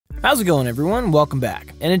How's it going, everyone? Welcome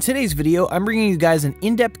back. And in today's video, I'm bringing you guys an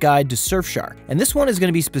in-depth guide to Surfshark, and this one is going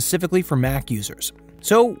to be specifically for Mac users.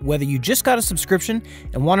 So whether you just got a subscription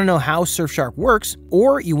and want to know how Surfshark works,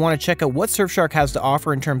 or you want to check out what Surfshark has to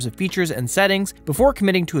offer in terms of features and settings before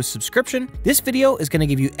committing to a subscription, this video is going to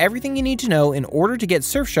give you everything you need to know in order to get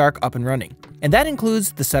Surfshark up and running. And that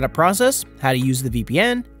includes the setup process, how to use the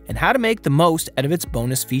VPN, and how to make the most out of its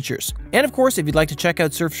bonus features. And of course, if you'd like to check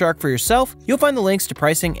out Surfshark for yourself, you'll find the links to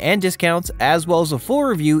pricing and discounts, as well as a full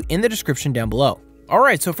review in the description down below.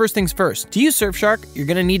 Alright, so first things first, to use Surfshark, you're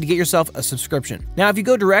going to need to get yourself a subscription. Now, if you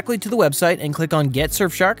go directly to the website and click on Get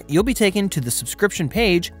Surfshark, you'll be taken to the subscription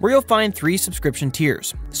page where you'll find 3 subscription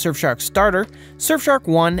tiers: Surfshark Starter, Surfshark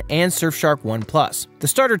 1, and Surfshark 1 Plus. The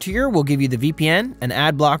Starter tier will give you the VPN, an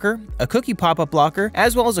ad blocker, a cookie pop-up blocker,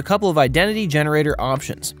 as well as a couple of identity generator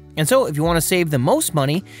options. And so, if you want to save the most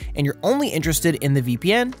money and you're only interested in the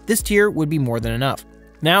VPN, this tier would be more than enough.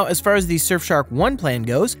 Now, as far as the Surfshark 1 plan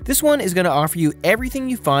goes, this one is going to offer you everything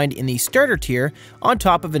you find in the starter tier on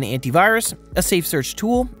top of an antivirus, a safe search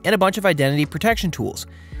tool, and a bunch of identity protection tools.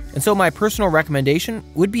 And so my personal recommendation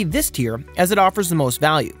would be this tier, as it offers the most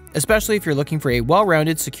value, especially if you're looking for a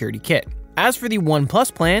well-rounded security kit. As for the 1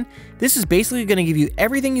 Plus plan, this is basically going to give you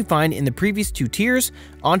everything you find in the previous 2 tiers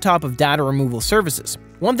on top of data removal services.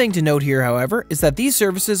 One thing to note here, however, is that these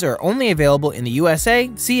services are only available in the USA,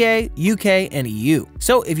 CA, UK, and EU.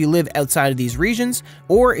 So if you live outside of these regions,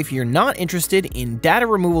 or if you're not interested in data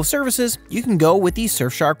removal services, you can go with the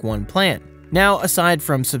Surfshark 1 plan. Now, aside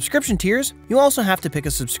from subscription tiers, you also have to pick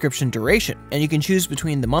a subscription duration, and you can choose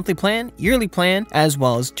between the monthly plan, yearly plan, as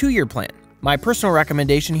well as 2-year plan. My personal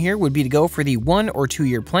recommendation here would be to go for the 1 or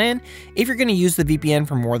 2-year plan if you're going to use the VPN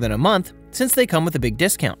for more than a month, since they come with a big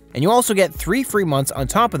discount. And you also get 3 free months on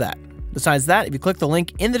top of that. Besides that, if you click the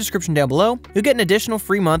link in the description down below, you'll get an additional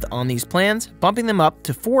free month on these plans, bumping them up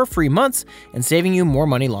to 4 free months and saving you more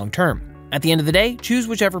money long term. At the end of the day, choose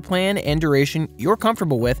whichever plan and duration you're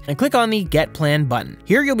comfortable with and click on the Get Plan button.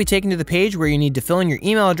 Here you'll be taken to the page where you need to fill in your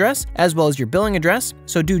email address as well as your billing address,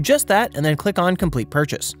 so do just that and then click on Complete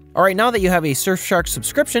Purchase. Alright, now that you have a Surfshark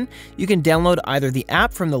subscription, you can download either the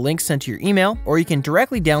app from the link sent to your email, or you can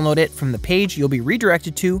directly download it from the page you'll be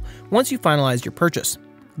redirected to once you finalize your purchase.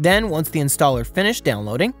 Then, once the installer finished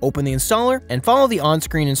downloading, open the installer and follow the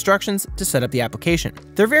on-screen instructions to set up the application.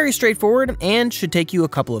 They're very straightforward and should take you a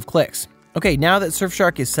couple of clicks. Okay, now that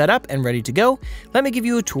Surfshark is set up and ready to go, let me give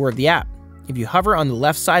you a tour of the app. If you hover on the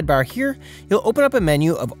left sidebar here, you'll open up a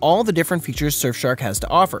menu of all the different features Surfshark has to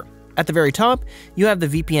offer. At the very top, you have the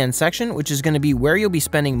VPN section, which is going to be where you'll be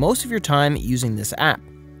spending most of your time using this app.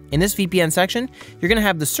 In this VPN section, you're going to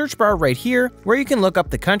have the search bar right here, where you can look up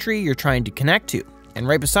the country you're trying to connect to. And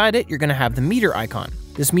right beside it, you're going to have the meter icon.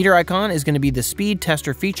 This meter icon is going to be the speed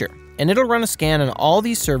tester feature, and it'll run a scan on all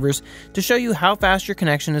these servers to show you how fast your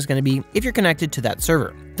connection is going to be if you're connected to that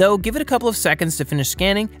server. Though, give it a couple of seconds to finish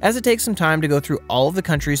scanning, as it takes some time to go through all of the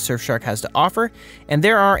countries Surfshark has to offer, and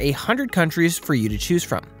there are 100 countries for you to choose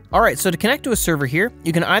from. Alright, so to connect to a server here,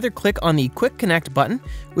 you can either click on the Quick Connect button,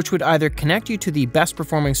 which would either connect you to the best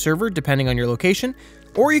performing server depending on your location,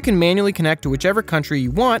 or you can manually connect to whichever country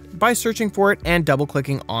you want by searching for it and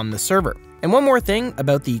double-clicking on the server. And one more thing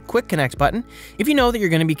about the Quick Connect button, if you know that you're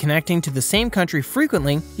going to be connecting to the same country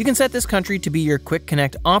frequently, you can set this country to be your Quick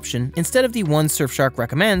Connect option instead of the one Surfshark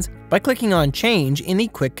recommends by clicking on Change in the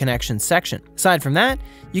Quick Connection section. Aside from that,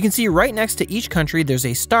 you can see right next to each country there's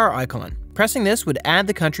a star icon. Pressing this would add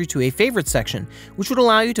the country to a favorites section, which would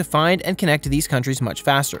allow you to find and connect to these countries much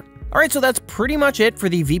faster. Alright, so that's pretty much it for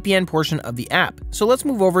the VPN portion of the app. So let's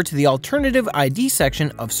move over to the alternative ID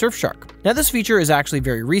section of Surfshark. Now, this feature is actually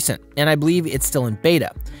very recent, and I believe it's still in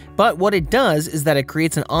beta. But what it does is that it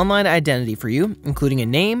creates an online identity for you, including a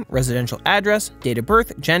name, residential address, date of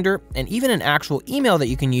birth, gender, and even an actual email that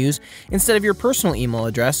you can use instead of your personal email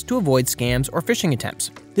address to avoid scams or phishing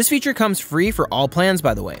attempts. This feature comes free for all plans,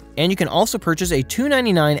 by the way, and you can also purchase a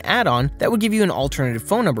 $2.99 add-on that would give you an alternative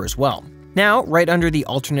phone number as well. Now, right under the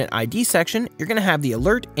alternate ID section, you're going to have the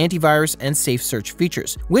alert, antivirus, and safe search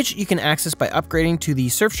features, which you can access by upgrading to the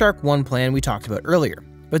Surfshark 1 plan we talked about earlier.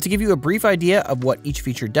 But to give you a brief idea of what each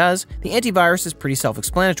feature does, the antivirus is pretty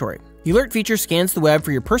self-explanatory. The alert feature scans the web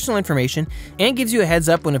for your personal information and gives you a heads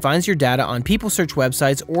up when it finds your data on people search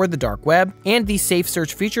websites or the dark web, and the safe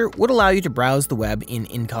search feature would allow you to browse the web in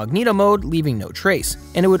incognito mode, leaving no trace.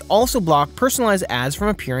 And it would also block personalized ads from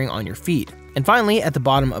appearing on your feed. And finally, at the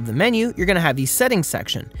bottom of the menu, you're going to have the settings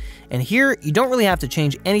section. And here, you don't really have to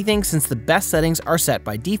change anything since the best settings are set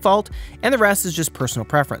by default, and the rest is just personal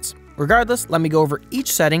preference. Regardless, let me go over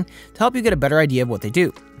each setting to help you get a better idea of what they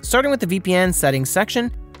do. Starting with the VPN settings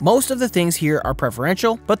section, Most of the things here are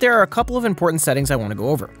preferential, but there are a couple of important settings I want to go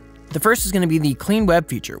over. The first is going to be the Clean Web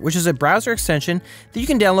feature, which is a browser extension that you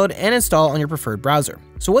can download and install on your preferred browser.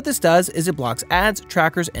 So what this does is it blocks ads,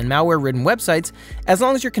 trackers, and malware-ridden websites as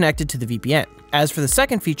long as you're connected to the VPN. As for the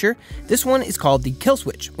second feature, this one is called the Kill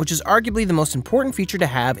Switch, which is arguably the most important feature to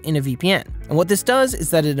have in a VPN. And what this does is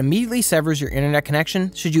that it immediately severs your internet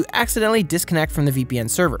connection should you accidentally disconnect from the VPN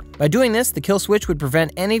server. By doing this, the Kill Switch would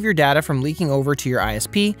prevent any of your data from leaking over to your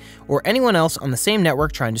ISP or anyone else on the same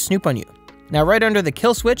network trying to snoop on you. Now, right under the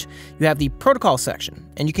Kill Switch, you have the Protocol section,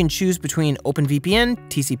 and you can choose between OpenVPN,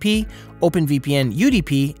 TCP, OpenVPN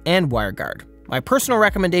UDP, and WireGuard. My personal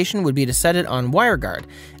recommendation would be to set it on WireGuard,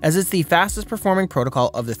 as it's the fastest performing protocol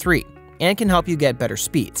of the three, and can help you get better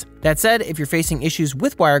speeds. That said, if you're facing issues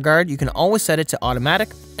with WireGuard, you can always set it to automatic,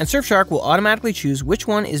 and Surfshark will automatically choose which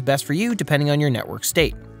one is best for you depending on your network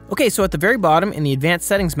state. Okay, so at the very bottom in the advanced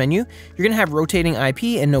settings menu, you're going to have rotating IP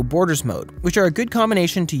and no borders mode, which are a good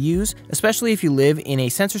combination to use, especially if you live in a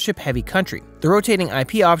censorship heavy country. The rotating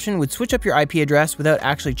IP option would switch up your IP address without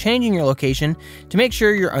actually changing your location to make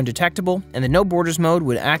sure you're undetectable, and the no borders mode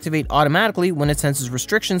would activate automatically when it senses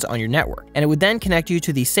restrictions on your network, and it would then connect you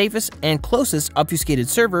to the safest and closest obfuscated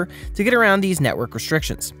server to get around these network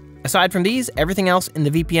restrictions. Aside from these, everything else in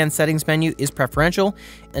the VPN settings menu is preferential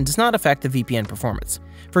and does not affect the VPN performance.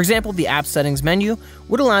 For example, the app settings menu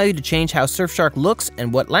would allow you to change how Surfshark looks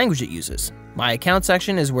and what language it uses. My account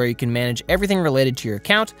section is where you can manage everything related to your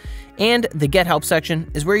account, and the Get Help section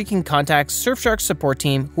is where you can contact Surfshark's support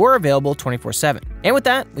team who are available 24/7. And with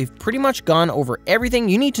that, we've pretty much gone over everything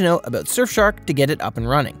you need to know about Surfshark to get it up and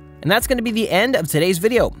running. And that's going to be the end of today's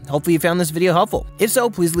video. Hopefully you found this video helpful. If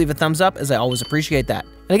so, please leave a thumbs up, as I always appreciate that.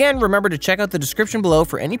 And again, remember to check out the description below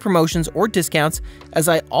for any promotions or discounts, as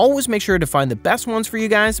I always make sure to find the best ones for you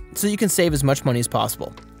guys so you can save as much money as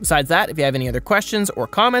possible. Besides that, if you have any other questions or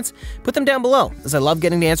comments, put them down below, as I love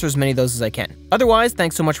getting to answer as many of those as I can. Otherwise,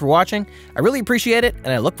 thanks so much for watching. I really appreciate it,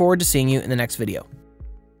 and I look forward to seeing you in the next video.